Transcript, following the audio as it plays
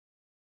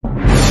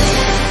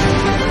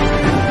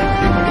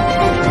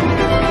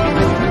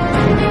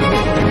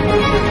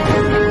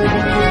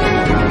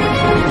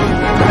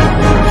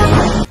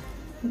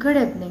Good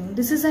evening.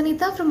 This is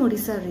Anita from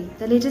Odisha Re.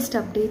 The latest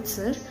update,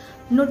 sir.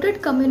 Noted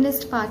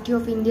Communist Party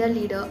of India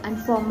leader and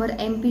former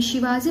MP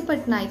Shivaji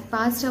Patnaik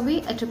passed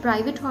away at a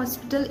private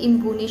hospital in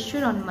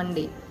Bhubaneswar on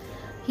Monday.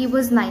 He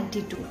was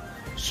 92.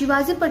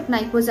 Shivaji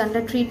Patnaik was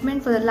under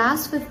treatment for the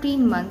last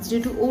 15 months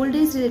due to old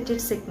age related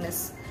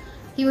sickness.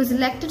 He was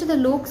elected to the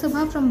Lok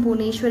Sabha from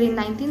Bhubaneswar in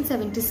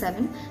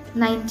 1977,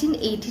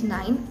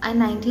 1989 and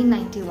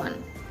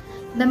 1991.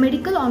 The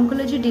Medical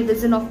Oncology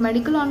Division of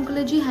Medical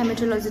Oncology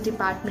Hematology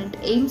Department,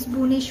 AIIMS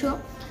Bhubaneswar,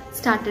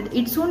 started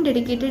its own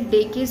dedicated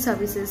daycare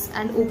services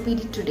and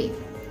OPD today.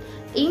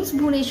 AIIMS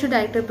Bhubaneswar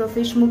Director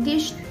Professor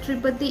Mukesh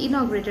Tripathi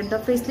inaugurated the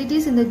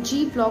facilities in the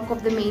G block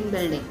of the main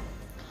building.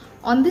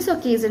 On this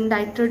occasion,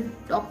 Director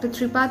Dr.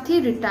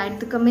 Tripathi reiterated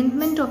the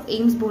commitment of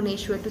AIIMS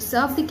Bhubaneswar to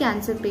serve the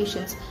cancer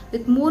patients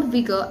with more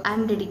vigor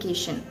and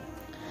dedication.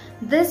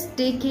 This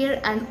daycare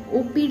and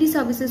OPD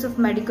services of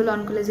Medical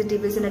Oncology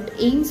Division at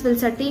AIIMS will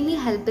certainly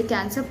help the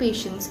cancer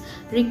patients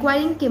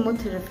requiring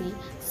chemotherapy,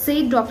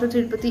 said Dr.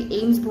 Tripathi.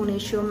 AIIMS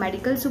Bhubaneswar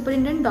Medical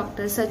Superintendent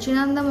Dr.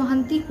 Sachinanda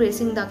Mohanty,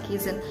 praising the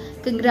occasion,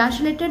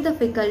 congratulated the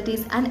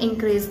faculties and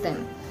encouraged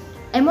them.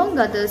 Among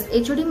others,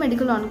 HOD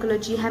Medical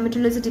Oncology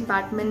Hematology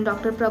Department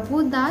Dr.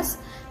 Prabhu Das,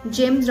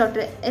 James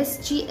Dr.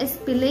 S.G.S.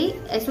 Pillai,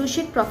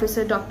 Associate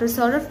Professor Dr.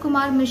 Saurav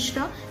Kumar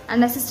Mishra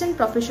and Assistant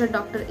Professor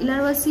Dr.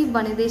 Ilarvasi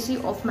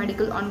Vanideshi of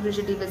Medical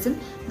Oncology Division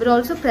were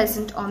also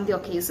present on the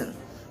occasion.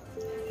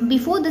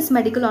 Before this,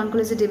 Medical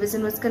Oncology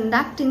Division was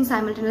conducting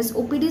simultaneous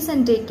OPDs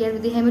and daycare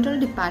with the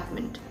Hematology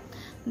Department.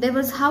 There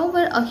was,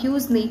 however, a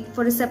huge need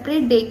for a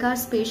separate daycare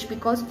space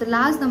because of the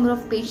large number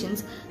of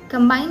patients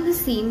combined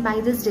seen by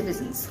these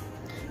divisions.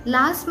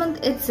 Last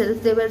month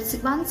itself, there were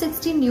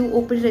 160 new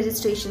OPD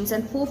registrations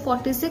and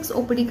 446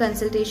 OPD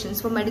consultations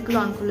for medical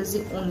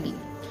oncology only.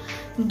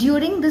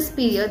 During this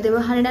period, there were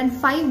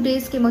 105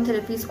 days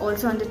chemotherapies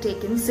also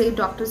undertaken, said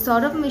Dr.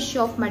 Saurav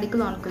Mishra of Medical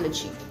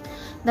Oncology.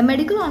 The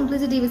Medical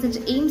Oncology Division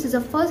at AIIMS is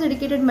the first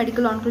dedicated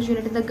medical oncology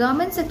unit in the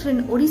government sector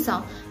in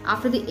Odisha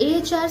after the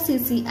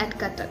AHRCC at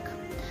Cuttack.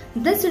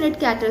 This unit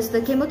caters to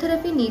the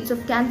chemotherapy needs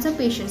of cancer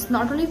patients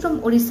not only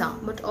from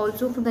Odisha but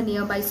also from the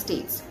nearby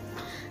states.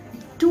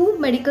 Two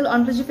medical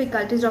oncology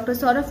faculties, Dr.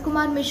 Saurav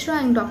Kumar Mishra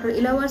and Dr.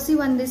 Ilarvasi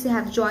Vanideshi,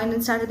 have joined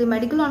and started the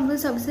medical oncology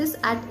services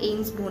at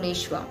AIIMS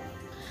Bhubaneswar.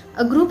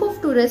 A group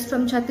of tourists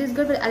from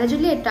Chhattisgarh were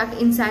allegedly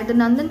attacked inside the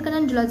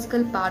Nandankanan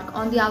Zoological Park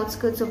on the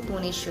outskirts of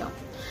Bhubaneswar.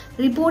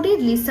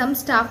 Reportedly, some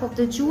staff of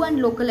the zoo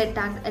and local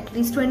attacked at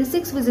least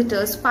 26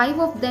 visitors, 5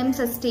 of them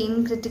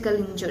sustained critical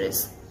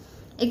injuries.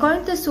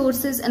 According to the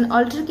sources, an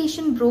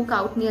altercation broke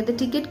out near the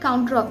ticket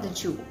counter of the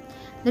zoo.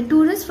 The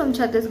tourists from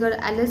Chhattisgarh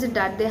alleged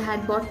that they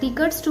had bought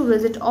tickets to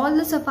visit all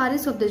the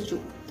safaris of the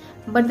zoo,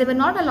 but they were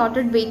not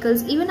allotted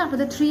vehicles even after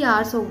the 3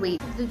 hours of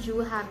wait. The zoo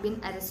have been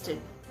arrested.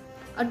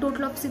 A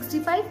total of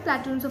 65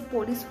 platoons of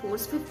police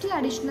force, 50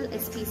 additional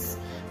SPs,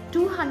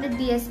 200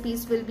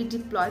 DSPs will be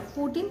deployed,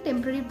 14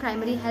 temporary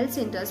primary health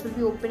centers will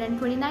be opened and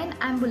 29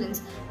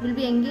 ambulances will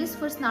be engaged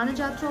for Snana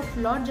Jatra of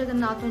Lord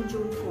Jagannath on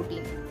June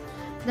 14.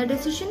 The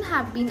decision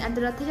have been at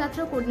the Rath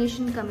Yatra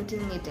Coordination Committee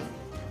meeting.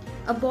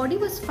 A body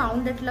was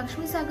found at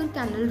Lakshmi Sagar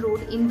Canal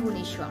Road in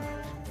Bhubaneswar.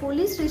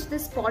 Police reached the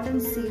spot and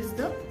seized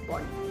the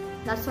body.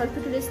 That's all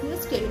for today's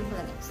news. Stay tuned for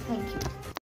the next. Thank you.